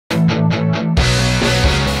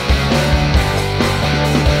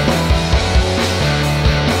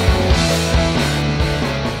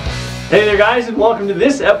Hey there guys, and welcome to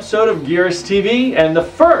this episode of Gearist TV, and the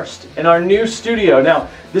first in our new studio. Now,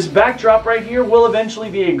 this backdrop right here will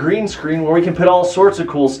eventually be a green screen where we can put all sorts of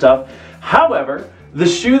cool stuff. However, the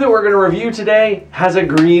shoe that we're going to review today has a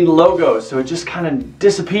green logo, so it just kind of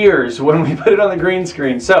disappears when we put it on the green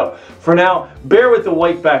screen. So, for now, bear with the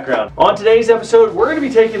white background. On today's episode, we're going to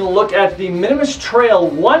be taking a look at the Minimus Trail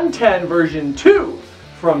 110 version 2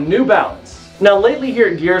 from New Balance. Now lately here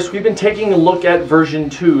at Gearist, we've been taking a look at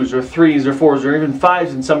version 2s or 3s or 4s or even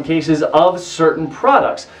 5s in some cases of certain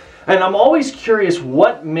products. And I'm always curious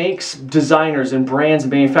what makes designers and brands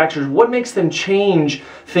and manufacturers, what makes them change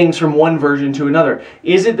things from one version to another?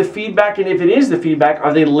 Is it the feedback? And if it is the feedback,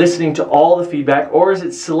 are they listening to all the feedback, or is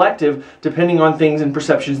it selective depending on things and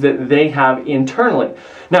perceptions that they have internally?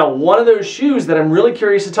 Now, one of those shoes that I'm really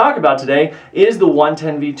curious to talk about today is the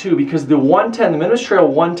 110 V2, because the 110, the Minimus Trail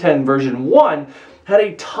 110 version 1 had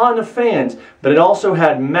a ton of fans, but it also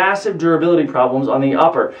had massive durability problems on the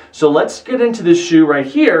upper. So let's get into this shoe right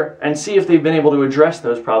here and see if they've been able to address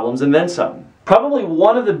those problems and then some. Probably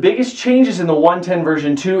one of the biggest changes in the 110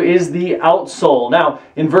 version 2 is the outsole. Now,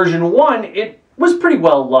 in version 1, it was pretty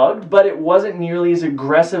well lugged, but it wasn't nearly as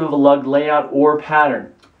aggressive of a lug layout or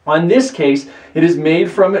pattern. On this case, it is made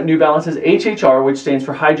from New Balance's HHR, which stands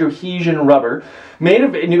for hydrohesion rubber, made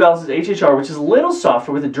of New Balance's HHR, which is a little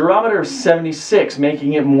softer with a durometer of 76,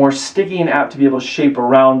 making it more sticky and apt to be able to shape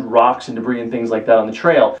around rocks and debris and things like that on the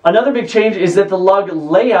trail. Another big change is that the lug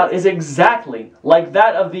layout is exactly like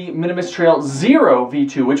that of the Minimus Trail 0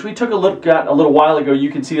 V2, which we took a look at a little while ago. You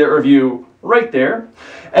can see that review right there.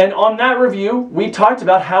 And on that review, we talked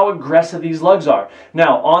about how aggressive these lugs are.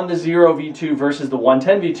 Now, on the 0 V2 versus the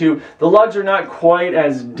 110 V2, the lugs are not quite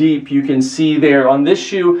as deep. You can see there on this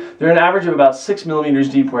shoe, they're an average of about 6 millimeters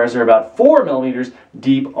deep, whereas they're about 4 millimeters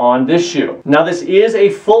deep on this shoe. Now, this is a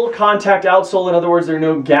full contact outsole. In other words, there are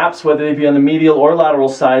no gaps, whether they be on the medial or lateral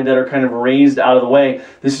side, that are kind of raised out of the way.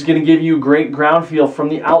 This is going to give you great ground feel from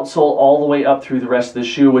the outsole all the way up through the rest of the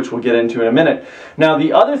shoe, which we'll get into in a minute. Now,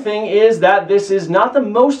 the other thing is that this is not the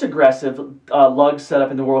most aggressive lug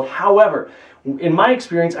setup in the world. However, in my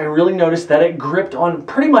experience, I really noticed that it gripped on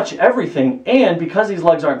pretty much everything, and because these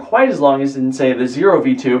lugs aren't quite as long as in, say, the 0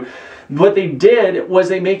 V2, what they did was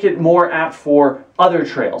they make it more apt for other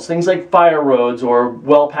trails, things like fire roads or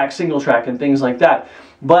well-packed single track and things like that.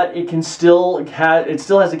 But it can still has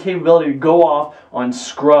the capability to go off on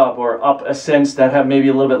scrub or up ascents that have maybe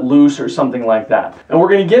a little bit loose or something like that. And we're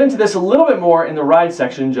going to get into this a little bit more in the ride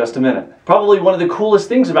section in just a minute. Probably one of the coolest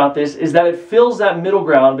things about this is that it fills that middle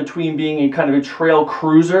ground between being a kind of a trail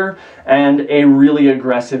cruiser and a really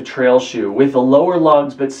aggressive trail shoe with the lower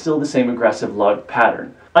lugs but still the same aggressive lug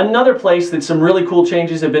pattern. Another place that some really cool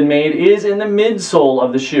changes have been made is in the midsole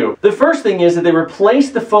of the shoe. The first thing is that they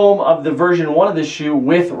replaced the foam of the version 1 of the shoe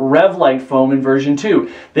with REVlite foam in version 2.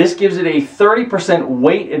 This gives it a 30%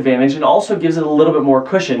 weight advantage and also gives it a little bit more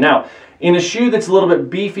cushion. Now, in a shoe that's a little bit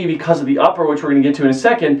beefy because of the upper, which we're going to get to in a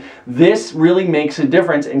second, this really makes a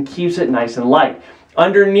difference and keeps it nice and light.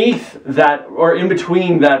 Underneath that, or in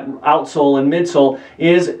between that outsole and midsole,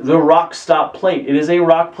 is the Rockstop plate. It is a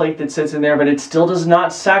rock plate that sits in there, but it still does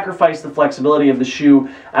not sacrifice the flexibility of the shoe,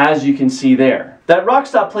 as you can see there. That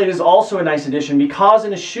Rockstop plate is also a nice addition because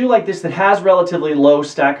in a shoe like this that has relatively low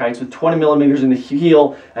stack heights with 20 millimeters in the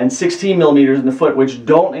heel and 16 millimeters in the foot, which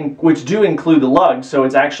do include the lugs, so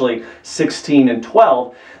it's actually 16 and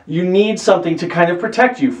 12, you need something to kind of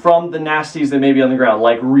protect you from the nasties that may be on the ground,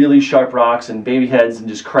 like really sharp rocks and baby heads and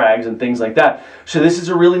just crags and things like that. So this is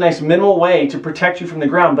a really nice minimal way to protect you from the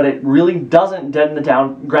ground, but it really doesn't deaden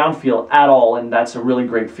the ground feel at all, and that's a really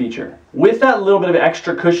great feature. With that little bit of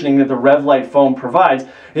extra cushioning that the REVlite foam provides,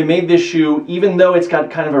 it made this shoe, even though it's got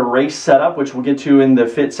kind of a race setup, which we'll get to in the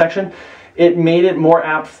fit section, it made it more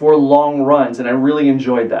apt for long runs, and I really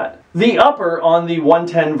enjoyed that. The upper on the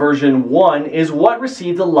 110 version 1 is what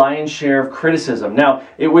received the lion's share of criticism. Now,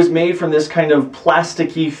 it was made from this kind of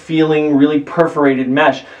plasticky feeling, really perforated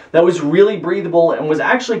mesh that was really breathable and was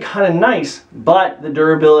actually kind of nice, but the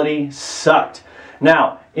durability sucked.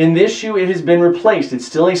 Now, in this shoe, it has been replaced. It's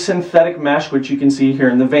still a synthetic mesh, which you can see here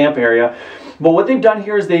in the vamp area. But what they've done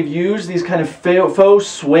here is they've used these kind of faux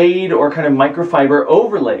suede or kind of microfiber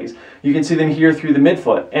overlays. You can see them here through the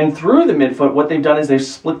midfoot. And through the midfoot, what they've done is they've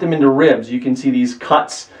split them into ribs. You can see these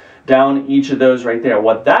cuts down each of those right there.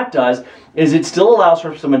 What that does is it still allows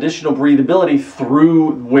for some additional breathability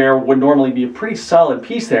through where would normally be a pretty solid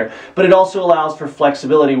piece there, but it also allows for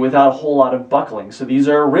flexibility without a whole lot of buckling. So these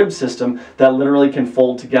are a rib system that literally can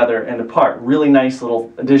fold together and apart. Really nice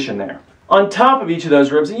little addition there. On top of each of those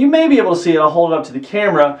ribs, and you may be able to see it, I'll hold it up to the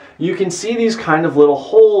camera, you can see these kind of little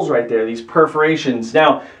holes right there, these perforations.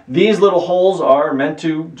 Now, these little holes are meant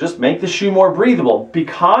to just make the shoe more breathable.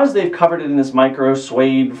 Because they've covered it in this micro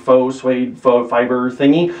suede, faux fiber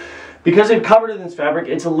thingy, because they've covered it in this fabric,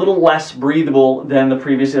 it's a little less breathable than the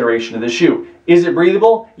previous iteration of the shoe. Is it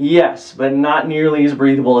breathable? Yes, but not nearly as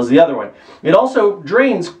breathable as the other one. It also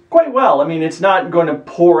drains quite well. I mean, it's not going to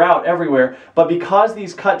pour out everywhere, but because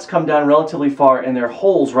these cuts come down relatively far and they're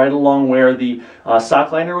holes right along where the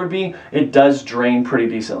sock liner would be, it does drain pretty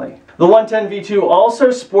decently. The 110 V2 also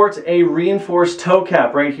sports a reinforced toe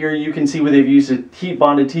cap. Right here you can see where they've used a heat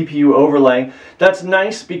bonded TPU overlay. That's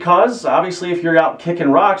nice because obviously if you're out kicking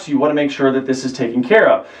rocks, you want to make sure that this is taken care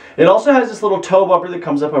of. It also has this little toe bumper that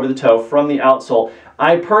comes up over the toe from the outsole.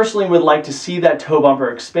 I personally would like to see that toe bumper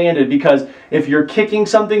expanded because if you're kicking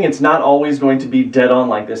something, it's not always going to be dead on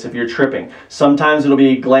like this if you're tripping. Sometimes it'll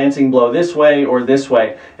be a glancing blow this way or this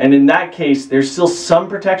way. And in that case, there's still some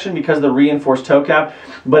protection because of the reinforced toe cap,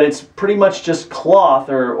 but it's pretty much just cloth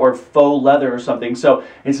or faux leather or something. So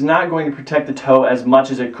it's not going to protect the toe as much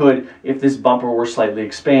as it could if this bumper were slightly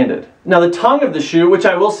expanded. Now the tongue of the shoe, which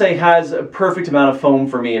I will say has a perfect amount of foam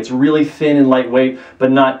for me. It's really thin and lightweight, but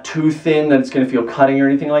not too thin that it's going to feel cutting or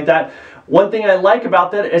anything like that. One thing I like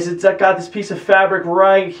about that is it's got this piece of fabric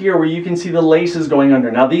right here where you can see the laces going under.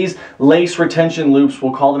 Now these lace retention loops,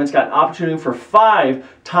 we'll call them, it's got opportunity for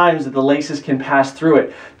 5 times that the laces can pass through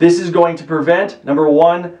it. This is going to prevent, number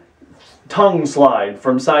 1, tongue slide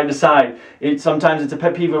from side to side. Sometimes it's a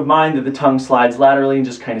pet peeve of mine that the tongue slides laterally and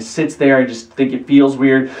just kind of sits there. I just think it feels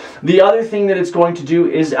weird. The other thing that it's going to do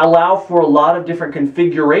is allow for a lot of different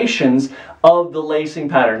configurations of the lacing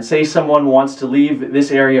pattern. Say someone wants to leave this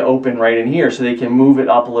area open right in here so they can move it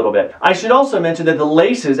up a little bit. I should also mention that the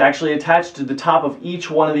laces actually attach to the top of each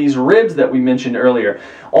one of these ribs that we mentioned earlier.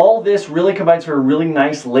 All this really combines for a really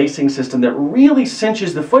nice lacing system that really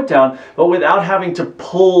cinches the foot down, but without having to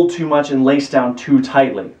pull too much and lace down too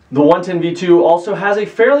tightly. The 110 V2 also has a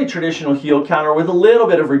fairly traditional heel counter with a little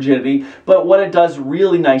bit of rigidity, but what it does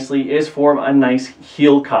really nicely is form a nice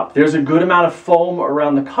heel cup. There's a good amount of foam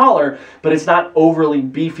around the collar, but it's not overly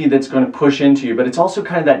beefy that's going to push into you, but it's also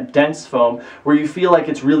kind of that dense foam where you feel like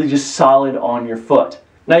it's really just solid on your foot.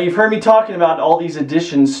 Now you've heard me talking about all these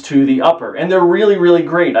additions to the upper, and they're really, really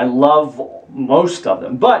great. I love most of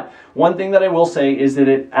them, but one thing that I will say is that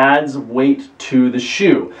it adds weight to the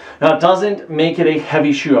shoe. Now it doesn't make it a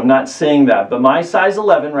heavy shoe, I'm not saying that, but my size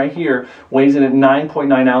 11 right here weighs in at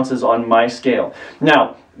 9.9 ounces on my scale.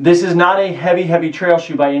 Now this is not a heavy trail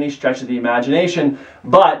shoe by any stretch of the imagination,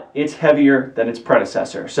 but it's heavier than its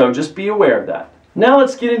predecessor, so just be aware of that. Now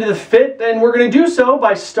let's get into the fit, and we're going to do so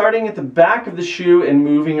by starting at the back of the shoe and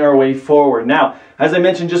moving our way forward. Now, as I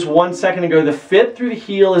mentioned just 1 second ago, the fit through the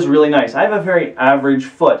heel is really nice. I have a very average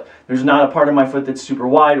foot. There's not a part of my foot that's super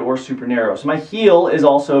wide or super narrow, so my heel is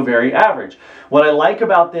also very average. What I like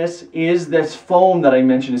about this is this foam that I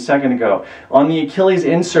mentioned a second ago. On the Achilles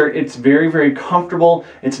insert, it's very, very comfortable.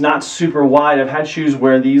 It's not super wide. I've had shoes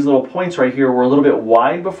where these little points right here were a little bit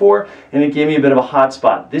wide before, and it gave me a bit of a hot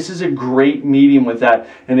spot. This is a great medium with that,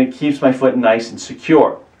 and it keeps my foot nice and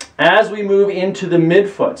secure. As we move into the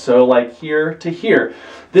midfoot, so like here to here,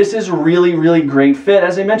 this is really, really great fit.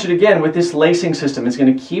 As I mentioned again, with this lacing system, it's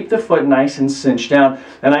going to keep the foot nice and cinched down,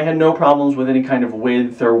 and I had no problems with any kind of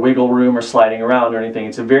width or wiggle room or sliding around or anything.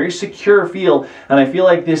 It's a very secure feel, and I feel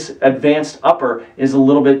like this advanced upper is a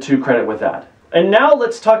little bit to credit with that. And now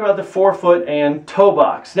let's talk about the forefoot and toe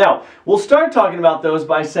box. Now, we'll start talking about those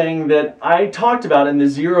by saying that I talked about in the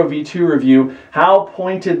Zero V2 review how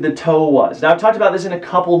pointed the toe was. Now, I've talked about this in a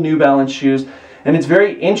couple New Balance shoes, and it's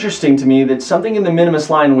very interesting to me that something in the Minimus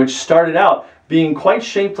line, which started out being quite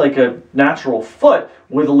shaped like a natural foot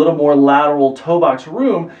with a little more lateral toe box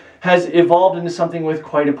room, has evolved into something with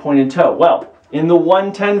quite a pointed toe. Well, in the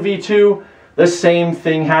 110 V2, the same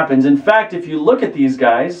thing happens. In fact, if you look at these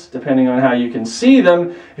guys, depending on how you can see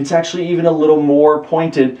them, it's actually even a little more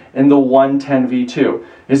pointed in the 110 V2.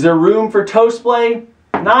 Is there room for toe splay?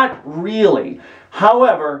 Not really.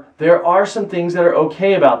 However, there are some things that are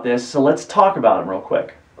okay about this, so let's talk about them real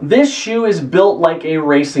quick. This shoe is built like a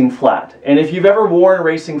racing flat, and if you've ever worn a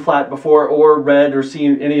racing flat before or read or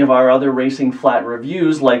seen any of our other racing flat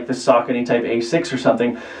reviews like the Saucony Type A6 or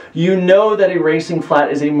something, you know that a racing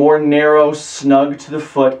flat is a more narrow, snug to the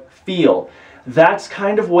foot feel. That's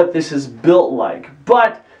kind of what this is built like,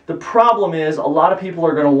 but the problem is a lot of people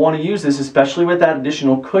are going to want to use this, especially with that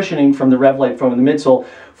additional cushioning from the REVlite foam in the midsole,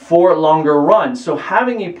 for longer runs. So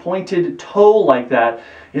having a pointed toe like that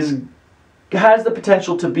is has the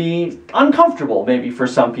potential to be uncomfortable maybe for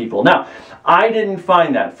some people. Now, I didn't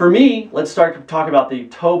find that. For me, let's start to talk about the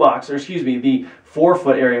toe box, or excuse me, the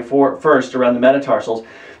forefoot area first around the metatarsals.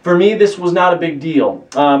 For me, this was not a big deal.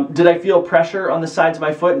 Did I feel pressure on the sides of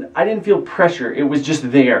my foot? I didn't feel pressure. It was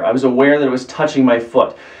just there. I was aware that it was touching my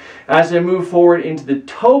foot. As I move forward into the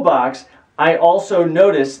toe box, I also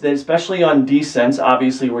noticed that, especially on descents,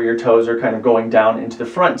 obviously where your toes are kind of going down into the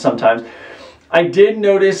front sometimes, I did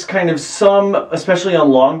notice kind of some, especially on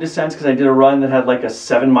long descents, because I did a run that had like a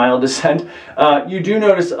 7-mile descent, you do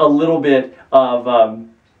notice a little bit of,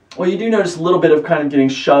 well, you do notice a little bit of kind of getting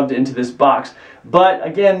shoved into this box. But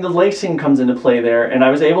again, the lacing comes into play there, and I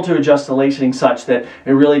was able to adjust the lacing such that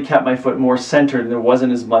it really kept my foot more centered and there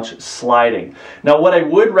wasn't as much sliding. Now, what I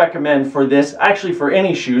would recommend for this, actually for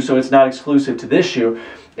any shoe, so it's not exclusive to this shoe,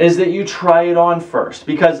 is that you try it on first,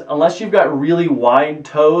 because unless you've got really wide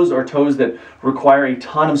toes or toes that require a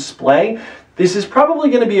ton of splay, this is probably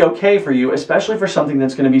going to be okay for you, especially for something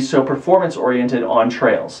that's going to be so performance oriented on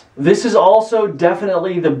trails. This is also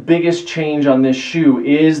definitely the biggest change on this shoe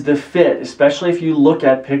is the fit, especially if you look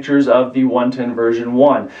at pictures of the 110 version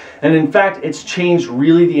 1. And in fact, it's changed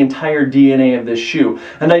really the entire DNA of this shoe.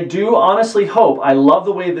 And I do honestly hope, I love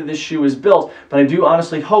the way that this shoe is built, but I do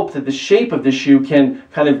honestly hope that the shape of this shoe can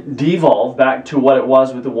kind of devolve back to what it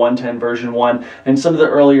was with the 110 version 1 and some of the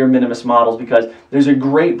earlier Minimus models, because there's a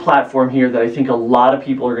great platform here that I think a lot of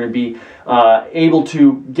people are going to be able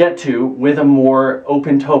to get to with a more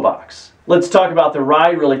open toe box. Let's talk about the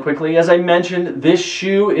ride really quickly. As I mentioned, this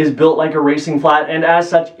shoe is built like a racing flat, and as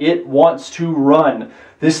such, it wants to run.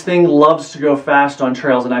 This thing loves to go fast on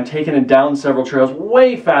trails, and I've taken it down several trails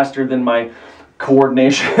way faster than my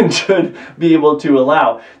coordination should be able to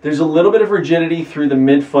allow. There's a little bit of rigidity through the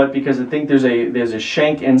midfoot because I think there's a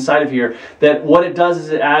shank inside of here that what it does is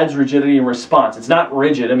it adds rigidity and response. It's not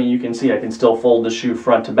rigid. I mean, you can see I can still fold the shoe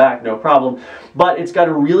front to back, no problem, but it's got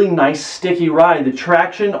a really nice sticky ride. The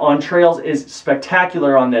traction on trails is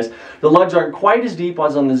spectacular on this. The lugs aren't quite as deep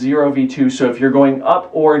as on the Zero V2, so if you're going up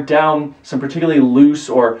or down some particularly loose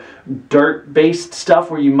or dirt-based stuff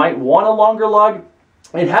where you might want a longer lug,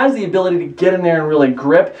 it has the ability to get in there and really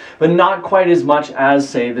grip, but not quite as much as,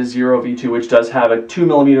 say, the Zero V2, which does have a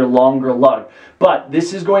 2mm longer lug. But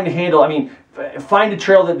this is going to handle, I mean, find a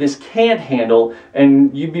trail that this can't handle,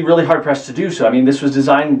 and you'd be really hard-pressed to do so. I mean, this was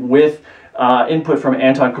designed with input from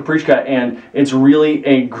Anton Koprichka, and it's really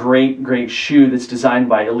a great shoe that's designed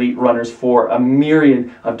by elite runners for a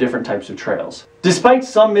myriad of different types of trails. Despite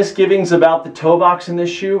some misgivings about the toe box in this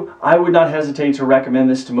shoe, I would not hesitate to recommend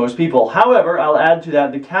this to most people. However, I'll add to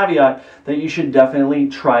that the caveat that you should definitely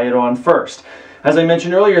try it on first. As I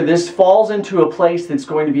mentioned earlier, this falls into a place that's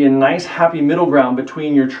going to be a nice happy middle ground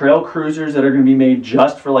between your trail cruisers that are going to be made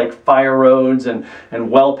just for like fire roads and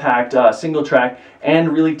well-packed single track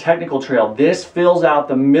and really technical trail. This fills out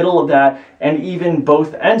the middle of that and even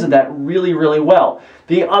both ends of that really well.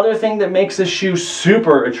 The other thing that makes this shoe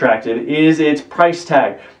super attractive is its price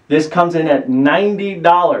tag. This comes in at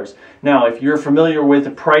 $90. Now, if you're familiar with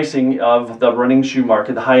the pricing of the running shoe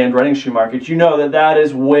market, the high-end running shoe market, you know that that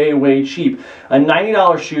is way cheap. A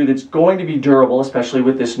 $90 shoe that's going to be durable, especially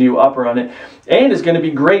with this new upper on it, and is going to be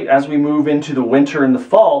great as we move into the winter and the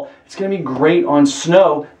fall. It's going to be great on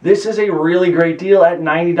snow. This is a really great deal at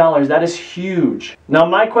 $90. That is huge. Now,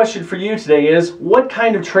 my question for you today is, what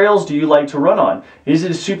kind of trails do you like to run on? Is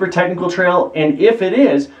it a super technical trail? And if it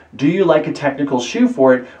is, do you like a technical shoe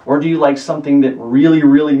for it, or do you like something that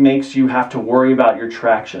really makes you have to worry about your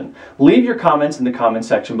traction? Leave your comments in the comment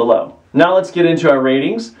section below. Now let's get into our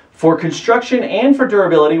ratings. For construction and for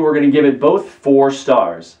durability, we're going to give it both 4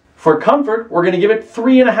 stars. For comfort, we're going to give it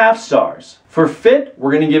 3.5 stars. For fit,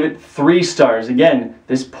 we're going to give it 3 stars. Again,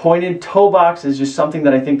 this pointed toe box is just something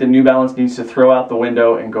that I think the New Balance needs to throw out the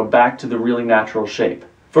window and go back to the really natural shape.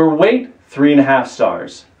 For weight, 3.5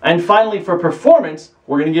 stars. And finally, for performance,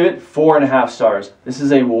 we're going to give it 4.5 stars. This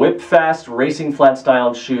is a whip-fast, racing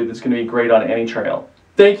flat-styled shoe that's going to be great on any trail.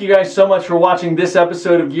 Thank you guys so much for watching this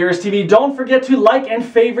episode of Gearist TV. Don't forget to like and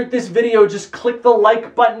favorite this video. Just click the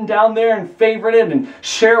like button down there and favorite it and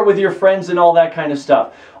share it with your friends and all that kind of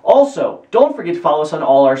stuff. Also, don't forget to follow us on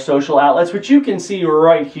all our social outlets, which you can see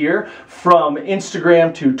right here, from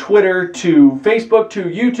Instagram to Twitter to Facebook to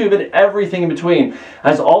YouTube and everything in between.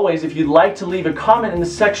 As always, if you'd like to leave a comment in the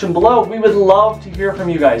section below, we would love to hear from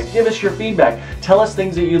you guys. Give us your feedback. Tell us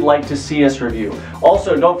things that you'd like to see us review.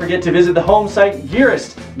 Also, don't forget to visit the home site,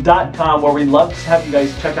 Gearist.com, where we'd love to have you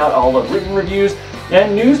guys check out all the written reviews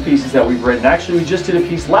and news pieces that we've written. Actually, we just did a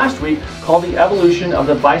piece last week called The Evolution of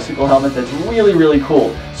the Bicycle Helmet that's really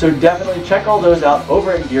cool. So definitely check all those out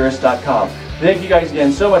over at Gearist.com. Thank you guys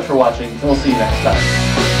again so much for watching, and we'll see you next time.